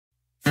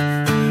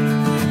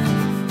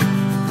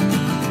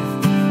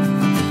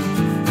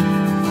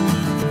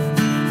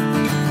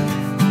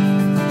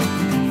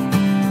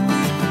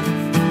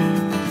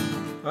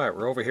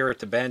at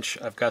the bench.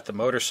 I've got the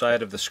motor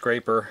side of the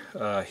scraper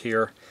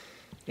here,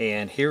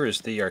 and here is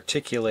the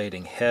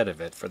articulating head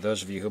of it for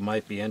those of you who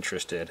might be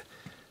interested.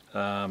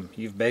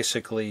 You've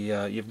basically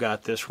you've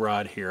got this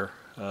rod here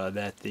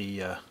that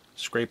the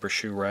scraper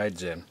shoe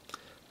rides in.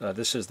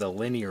 This is the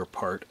linear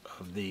part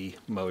of the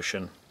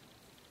motion,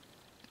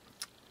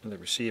 the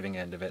receiving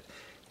end of it,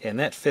 and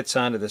that fits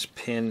onto this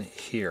pin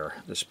here.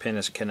 This pin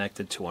is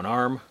connected to an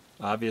arm,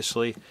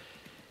 obviously,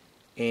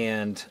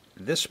 and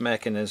this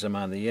mechanism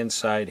on the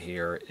inside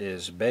here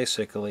is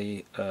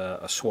basically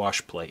a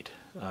swash plate.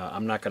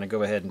 I'm not going to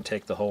go ahead and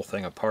take the whole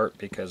thing apart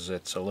because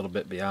it's a little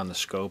bit beyond the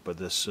scope of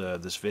this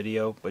this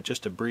video, but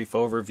just a brief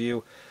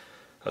overview.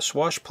 A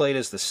swash plate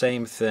is the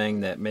same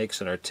thing that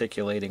makes an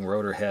articulating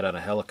rotor head on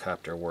a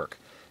helicopter work.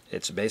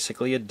 It's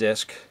basically a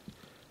disc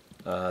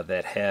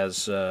that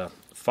has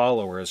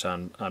followers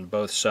on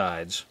both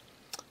sides.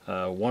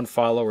 One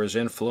follower is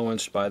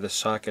influenced by the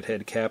socket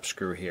head cap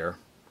screw here,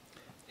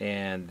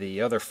 and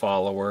the other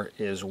follower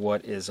is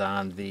what is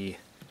on the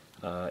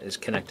is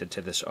connected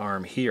to this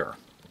arm here.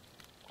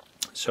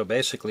 So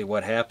basically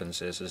what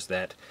happens is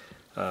that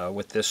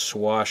with this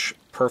swash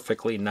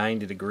perfectly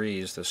 90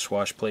 degrees, the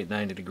swash plate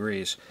 90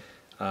 degrees,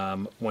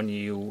 when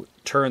you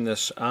turn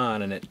this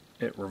on and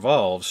it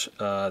revolves,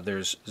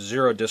 there's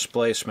zero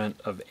displacement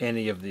of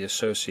any of the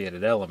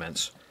associated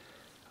elements.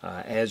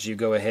 As you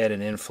go ahead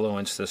and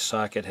influence the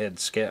socket head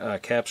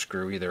cap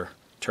screw, either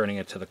turning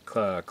it to the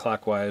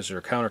clockwise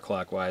or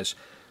counterclockwise,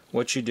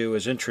 what you do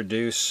is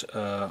introduce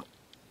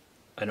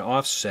an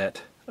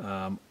offset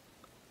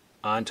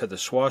onto the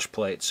swash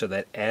plate so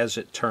that as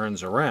it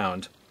turns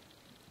around,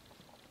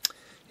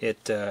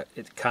 it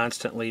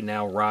constantly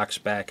now rocks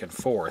back and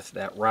forth.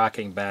 That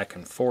rocking back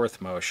and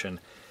forth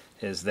motion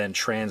is then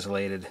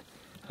translated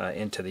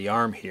into the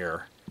arm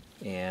here,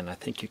 and I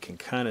think you can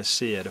kind of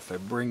see it if I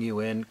bring you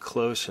in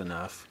close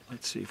enough.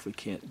 Let's see if we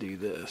can't do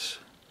this.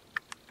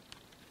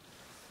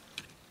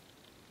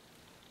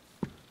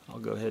 I'll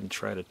go ahead and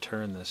try to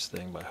turn this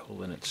thing by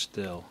holding it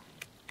still.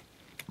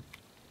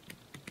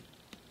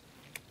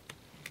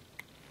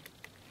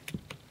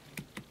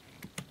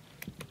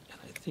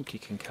 I think you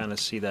can kind of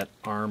see that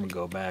arm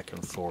go back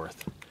and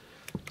forth.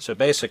 So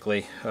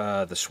basically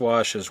the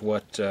swash is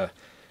what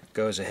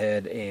goes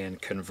ahead and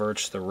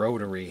converts the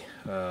rotary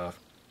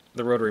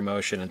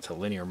motion into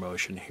linear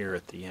motion here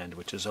at the end,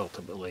 which is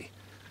ultimately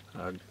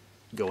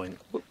going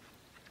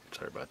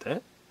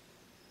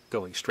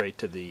straight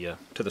to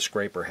the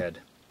scraper head.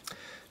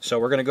 So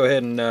we're going to go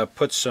ahead and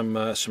put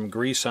some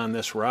grease on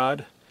this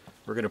rod.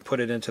 We're going to put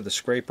it into the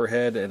scraper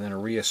head and then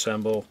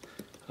reassemble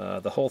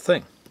the whole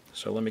thing.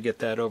 So let me get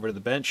that over to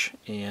the bench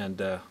and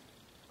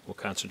we'll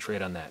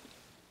concentrate on that.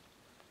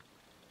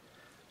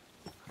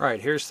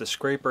 Alright, here's the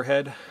scraper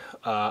head.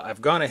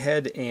 I've gone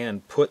ahead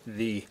and put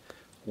the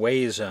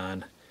ways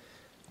on,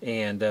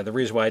 and the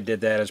reason why I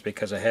did that is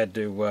because I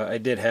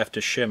did have to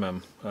shim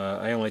them.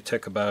 I only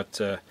took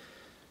about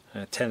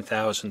 10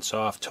 thousandths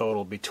off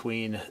total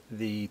between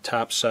the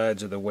top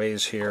sides of the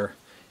ways here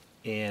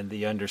and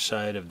the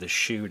underside of the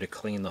shoe to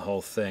clean the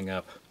whole thing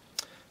up.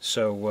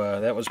 So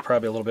that was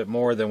probably a little bit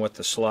more than what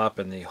the slop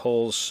and the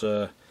holes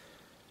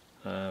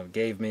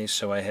gave me,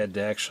 so I had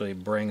to actually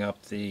bring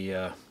up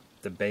the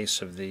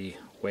base of the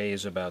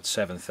ways about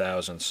 7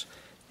 thousandths.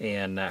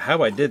 And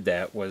how I did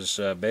that was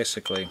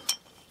basically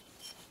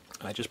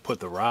I just put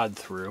the rod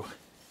through.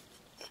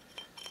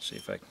 See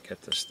if I can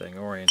get this thing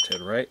oriented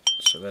right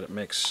so that it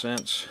makes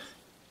sense.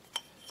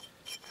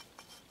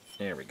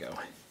 There we go.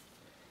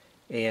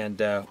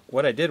 And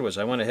what I did was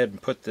I went ahead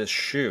and put this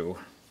shoe,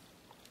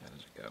 how does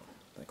it go?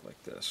 I think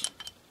like this,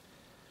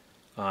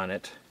 on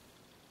it,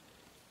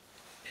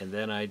 and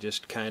then I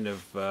just kind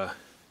of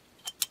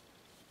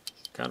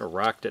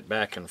rocked it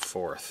back and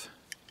forth.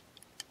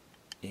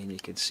 And you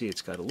can see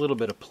it's got a little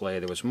bit of play.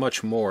 There was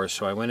much more,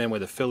 so I went in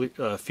with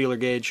a feeler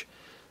gauge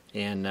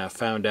and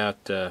found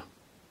out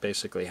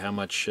basically how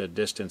much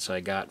distance I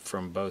got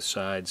from both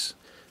sides.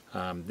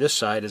 This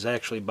side is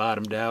actually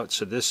bottomed out,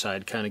 so this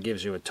side kind of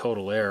gives you a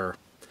total error.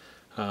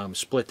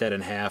 Split that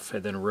in half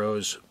and then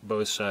rose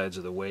both sides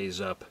of the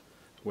ways up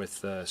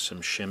with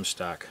some shim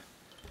stock.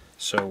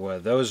 So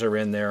those are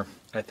in there.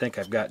 I think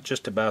I've got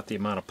just about the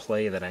amount of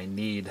play that I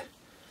need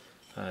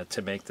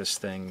to make this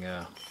thing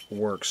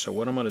work. So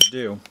what I'm going to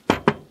do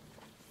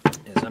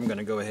is I'm going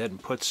to go ahead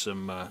and put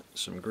some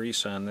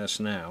grease on this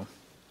now.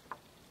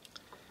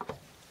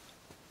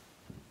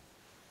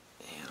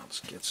 And let's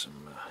get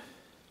some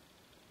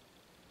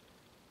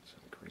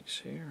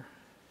grease here.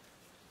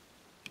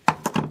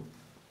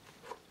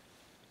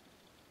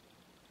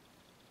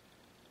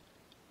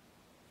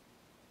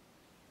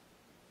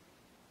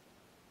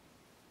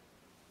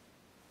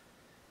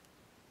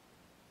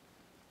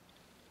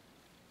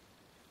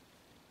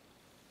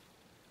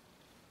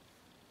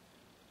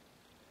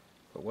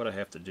 But what I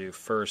have to do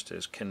first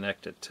is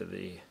connect it to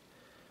the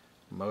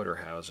motor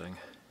housing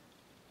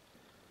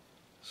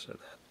so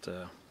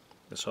that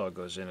this all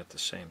goes in at the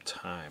same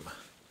time.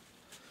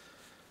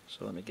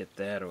 So let me get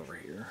that over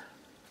here.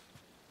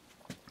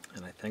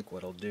 And I think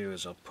what I'll do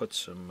is I'll put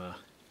some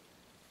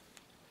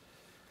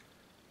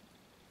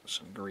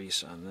some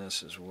grease on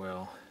this as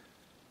well.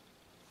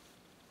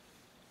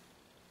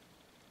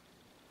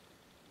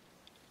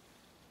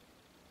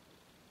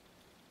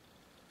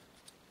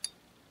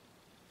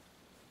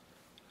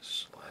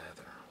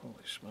 Slather, holy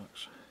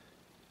smokes.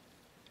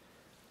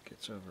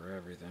 Gets over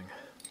everything.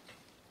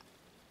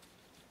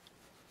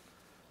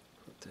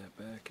 Put that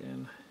back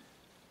in.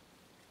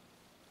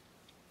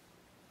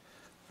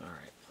 All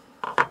right.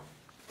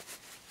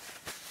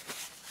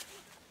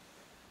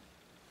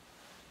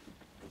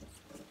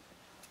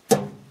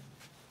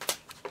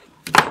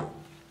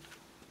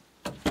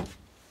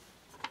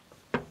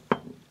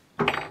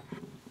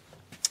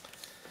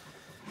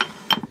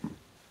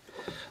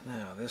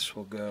 Now this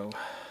will go,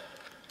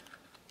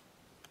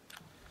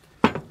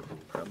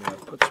 probably I'll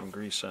put some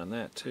grease on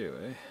that too,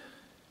 eh?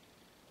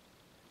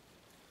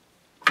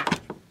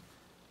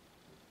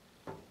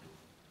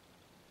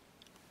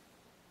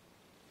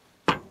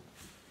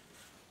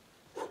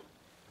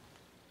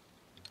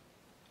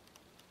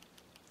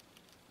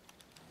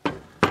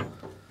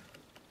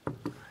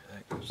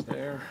 That goes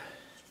there.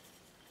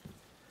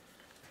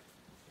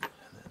 And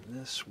then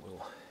this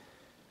will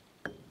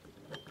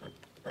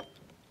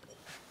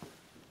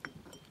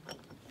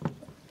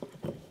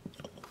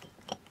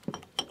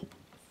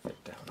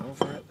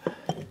over it.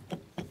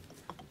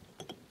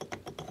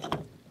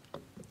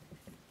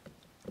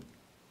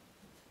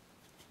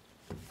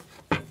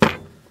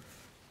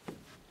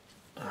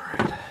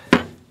 Alright.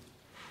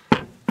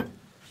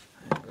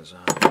 That goes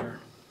on there.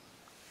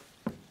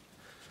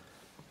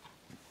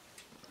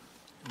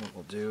 What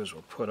we'll do is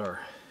we'll put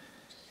our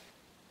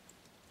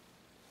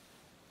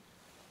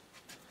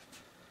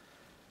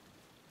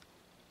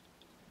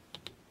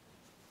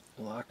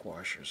lock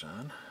washers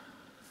on.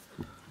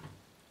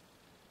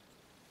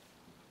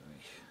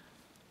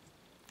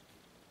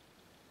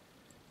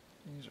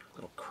 These are a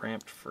little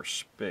cramped for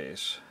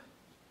space.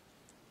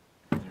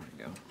 There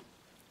we go.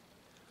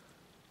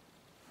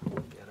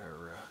 Get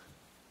our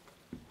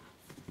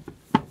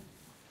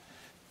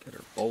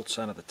bolts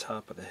onto the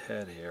top of the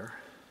head here.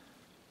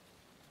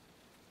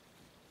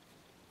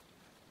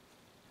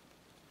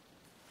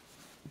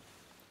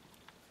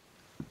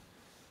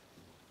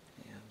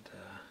 And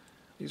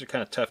these are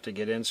kind of tough to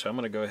get in, so I'm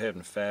going to go ahead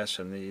and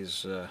fasten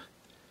these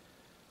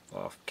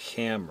off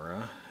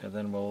camera, and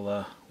then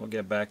we'll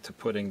get back to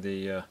putting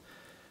the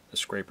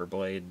scraper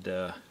blade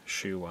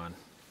shoe on.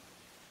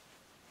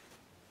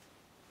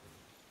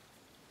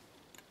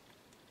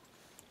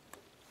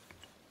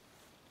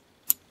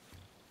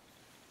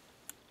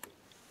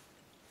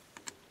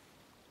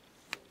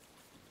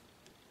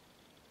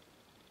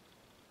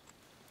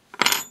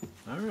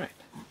 All right.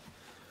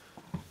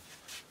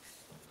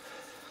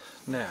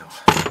 Now,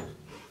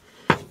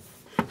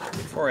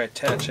 before I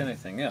attach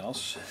anything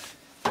else,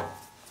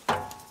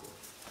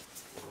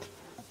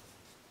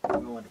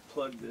 I'm going to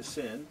plug this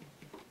in.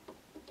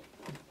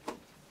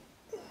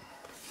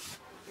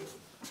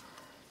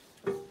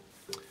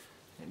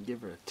 And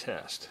give her a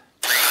test.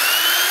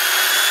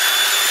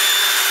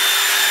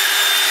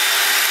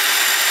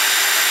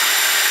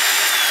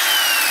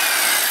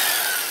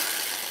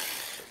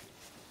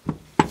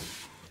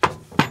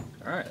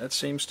 Alright, that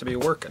seems to be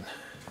working.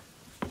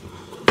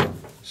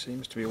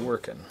 Seems to be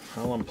working.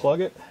 I'll unplug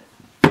it.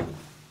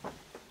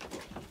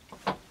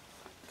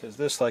 Because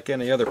this, like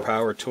any other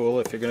power tool,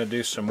 if you're going to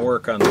do some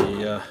work on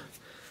the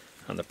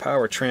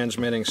power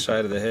transmitting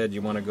side of the head,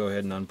 you want to go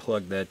ahead and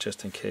unplug that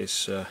just in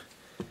case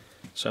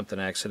something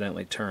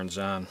accidentally turns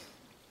on.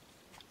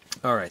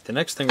 Alright, the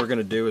next thing we're going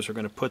to do is we're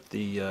going to put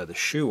the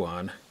shoe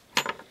on,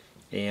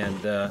 and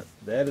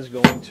that is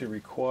going to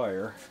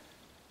require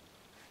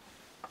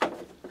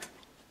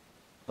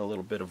a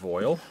little bit of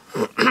oil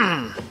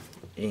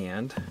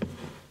and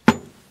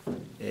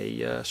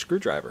a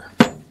screwdriver.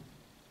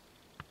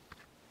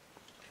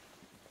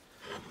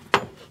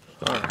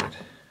 Alright,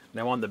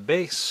 now on the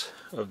base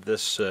of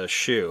this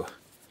shoe,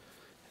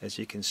 as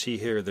you can see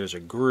here, there's a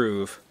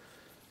groove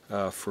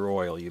for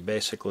oil. You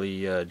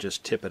basically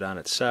just tip it on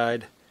its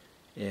side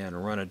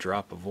and run a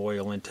drop of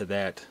oil into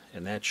that,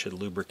 and that should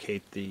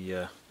lubricate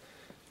the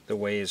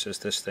ways as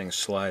this thing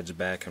slides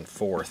back and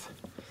forth.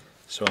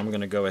 So I'm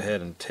going to go ahead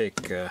and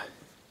take a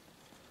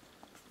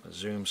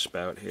zoom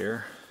spout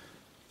here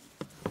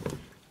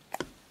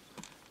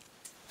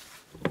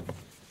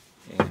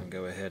and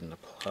go ahead and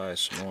apply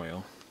some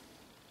oil.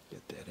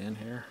 Get that in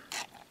here.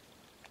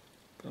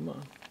 Come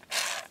on.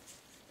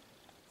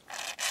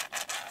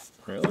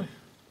 Really?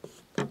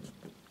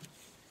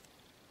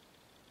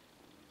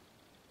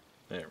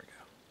 There we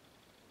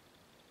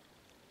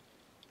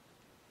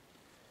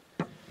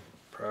go.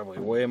 Probably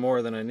way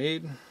more than I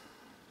need,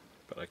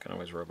 but I can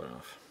always rub it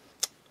off.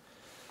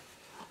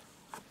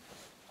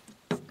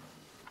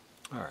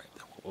 Alright,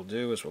 what we'll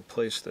do is we'll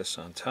place this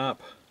on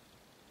top,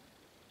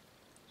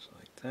 just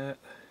like that.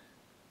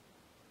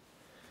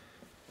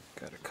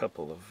 Got a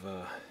couple of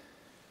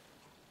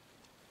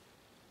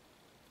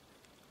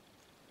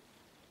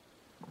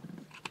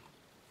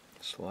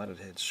slotted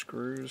head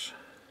screws.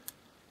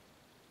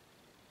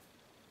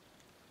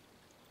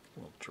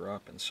 We'll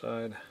drop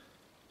inside.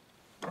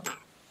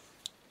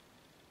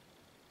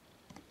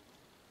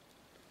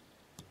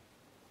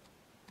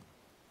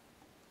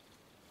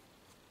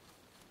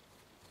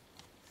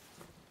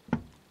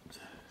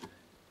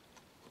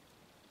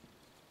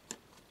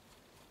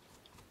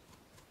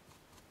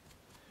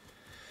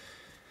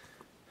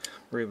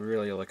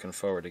 Really looking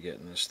forward to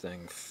getting this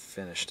thing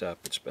finished up.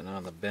 It's been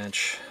on the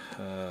bench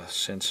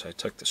since I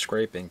took the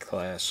scraping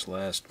class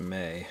last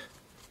May,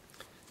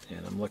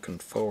 and I'm looking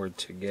forward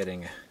to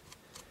getting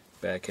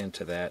back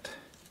into that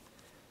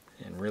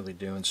and really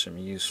doing some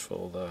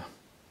useful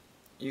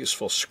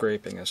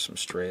scraping of some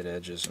straight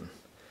edges and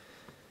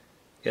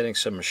getting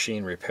some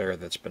machine repair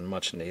that's been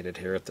much needed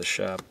here at the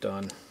shop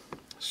done.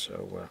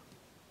 So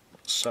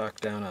sock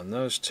down on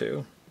those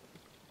two.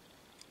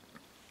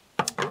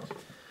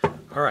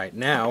 Alright,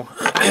 now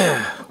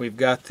we've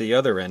got the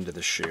other end of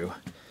the shoe,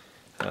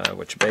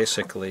 which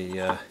basically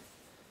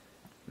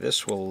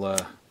this will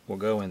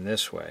go in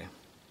this way.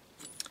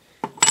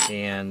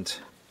 And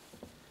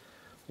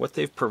what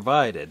they've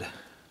provided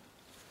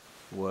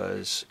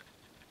was,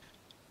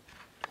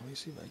 let me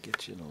see if I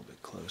get you a little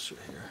bit closer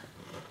here,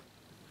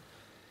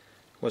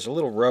 was a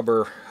little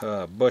rubber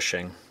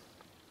bushing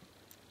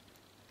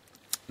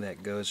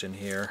that goes in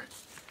here.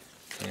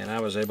 And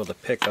I was able to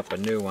pick up a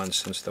new one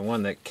since the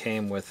one that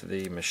came with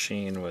the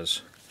machine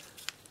was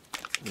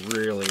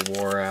really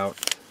wore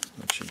out,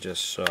 which you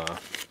just saw.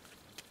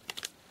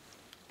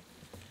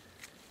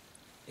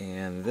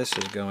 And this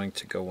is going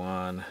to go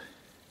on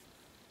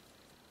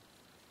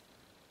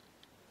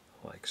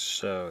like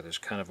so. There's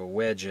kind of a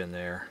wedge in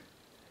there,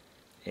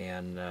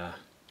 and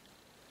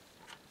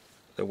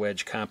the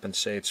wedge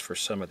compensates for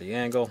some of the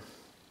angle.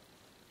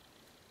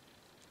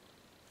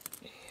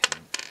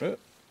 And,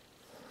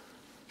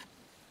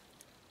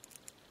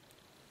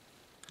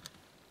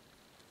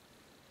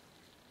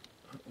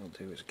 what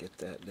we'll do is get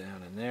that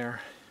down in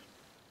there.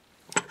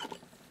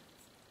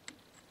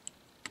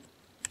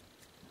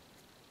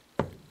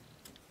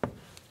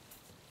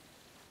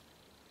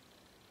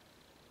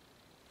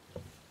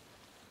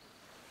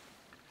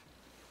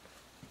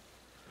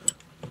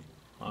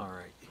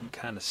 Alright, you can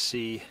kind of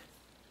see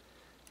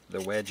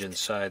the wedge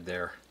inside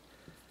there.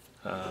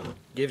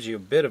 Gives you a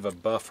bit of a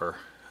buffer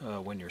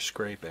when you're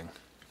scraping.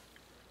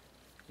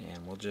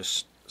 And we'll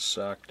just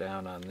sock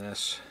down on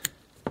this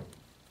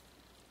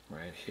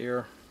right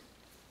here.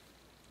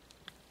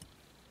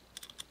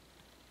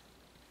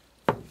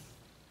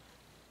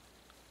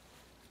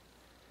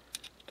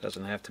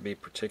 Doesn't have to be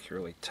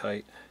particularly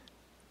tight.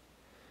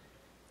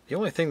 The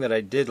only thing that I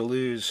did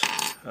lose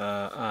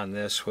on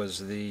this was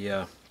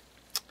the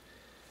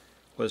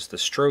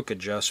stroke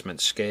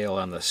adjustment scale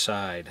on the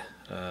side.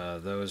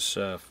 Those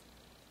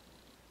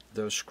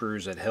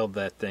screws that held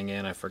that thing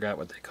in, I forgot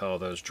what they call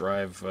those,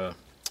 drive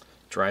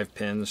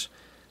pins,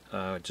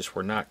 just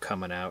were not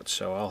coming out,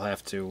 so I'll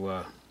have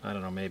to I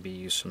don't know, maybe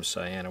use some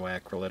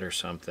cyanoacrylate or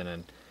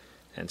something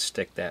and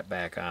stick that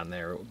back on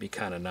there. It would be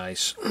kind of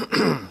nice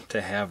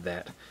to have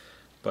that.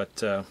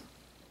 But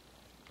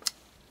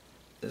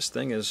this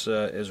thing is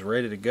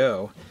ready to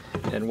go,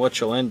 and what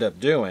you'll end up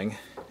doing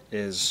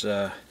is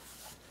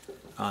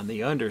on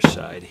the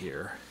underside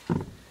here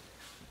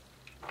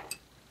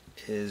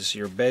is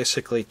you're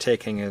basically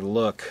taking a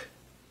look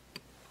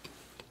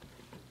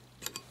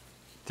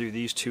through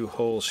these two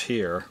holes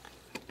here.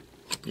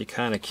 You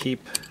kind of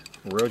keep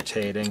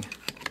rotating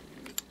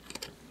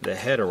the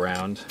head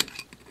around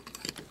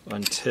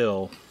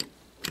until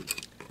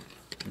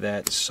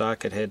that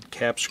socket head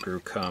cap screw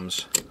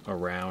comes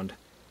around,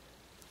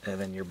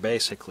 and then you're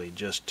basically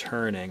just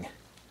turning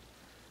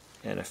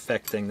and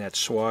affecting that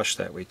swash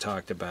that we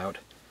talked about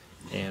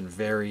and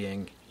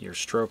varying your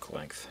stroke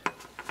length.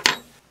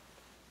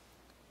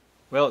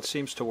 Well, it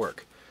seems to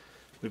work.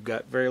 We've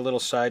got very little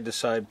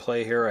side-to-side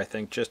play here. I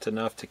think just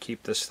enough to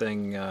keep this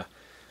thing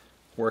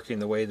working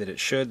the way that it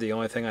should. The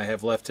only thing I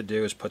have left to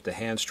do is put the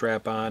hand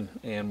strap on,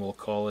 and we'll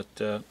call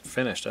it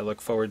finished. I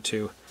look forward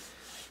to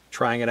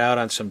trying it out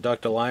on some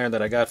ductile iron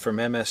that I got from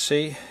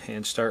MSC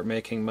and start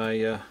making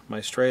my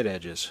my straight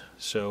edges.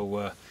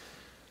 So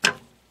I'd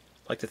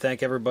like to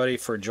thank everybody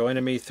for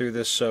joining me through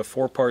this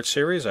 4-part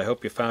series. I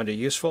hope you found it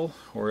useful,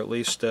 or at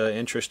least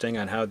interesting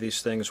on how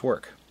these things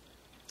work.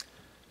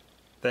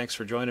 Thanks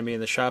for joining me in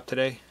the shop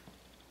today.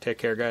 Take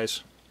care,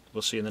 guys.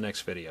 We'll see you in the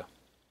next video.